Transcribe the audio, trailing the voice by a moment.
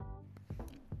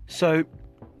So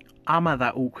I'm at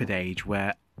that awkward age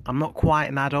where I'm not quite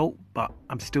an adult, but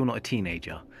I'm still not a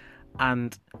teenager.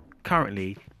 And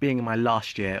currently, being in my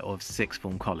last year of sixth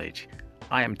form college,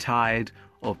 I am tired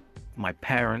of my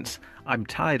parents, I'm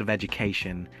tired of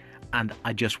education, and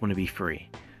I just want to be free.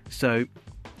 So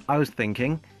I was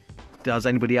thinking, does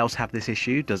anybody else have this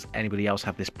issue? Does anybody else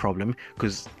have this problem?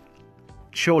 Because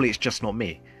surely it's just not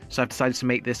me. So I've decided to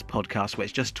make this podcast where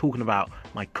it's just talking about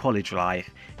my college life.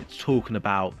 It's talking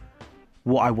about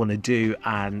what I want to do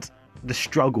and the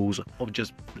struggles of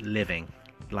just living,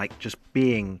 like just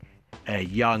being a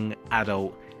young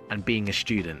adult and being a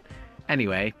student.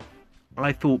 Anyway,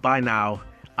 I thought by now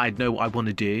I'd know what I want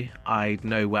to do. I'd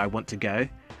know where I want to go.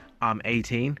 I'm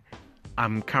 18.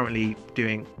 I'm currently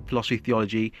doing philosophy,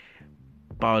 theology,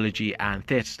 biology and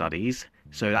theatre studies.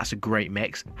 So that's a great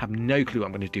mix. Have no clue what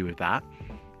I'm going to do with that.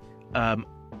 I'm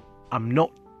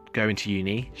not going to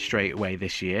uni straight away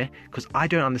this year because I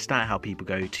don't understand how people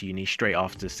go to uni straight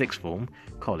after sixth form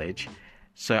college.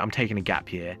 So I'm taking a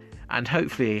gap year and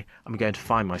hopefully I'm going to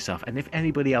find myself. And if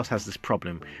anybody else has this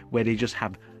problem where they just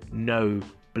have no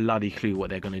bloody clue what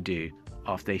they're going to do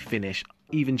after they finish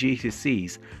even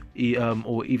GCSEs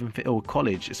or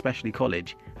college, especially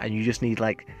college, and you just need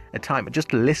like a time,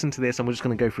 just listen to this and we're just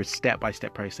going to go through a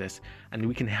step-by-step process and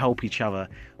we can help each other.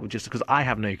 Just because I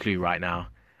have no clue right now.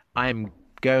 I am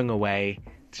going away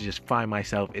to just find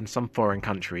myself in some foreign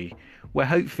country where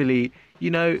hopefully,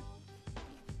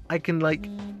 I can like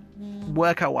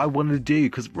work out what I want to do,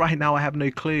 because right now I have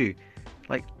no clue.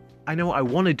 Like, I know what I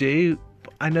want to do,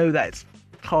 but I know that it's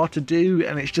hard to do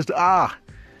and it's just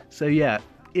so yeah,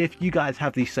 if you guys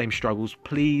have these same struggles,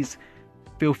 please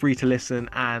feel free to listen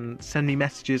and send me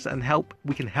messages and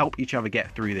we can help each other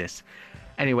get through this.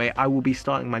 Anyway, I will be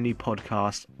starting my new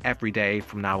podcast every day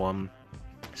from now on,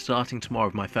 starting tomorrow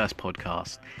with my first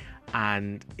podcast,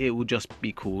 and it will just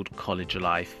be called College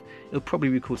Life. It'll probably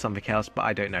be called something else, but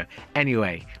I don't know.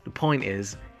 Anyway, the point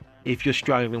is, if you're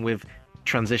struggling with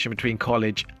transition between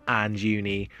college and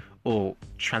uni, or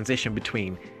transition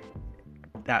between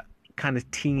that kind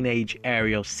of teenage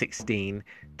area of 16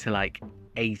 to like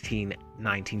 18,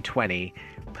 19, 20,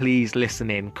 please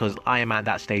listen in, because I am at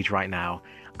that stage right now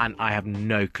and I have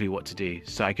no clue what to do,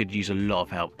 so I could use a lot of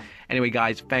help. Anyway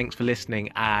guys, thanks for listening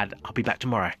and I'll be back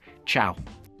tomorrow. Ciao.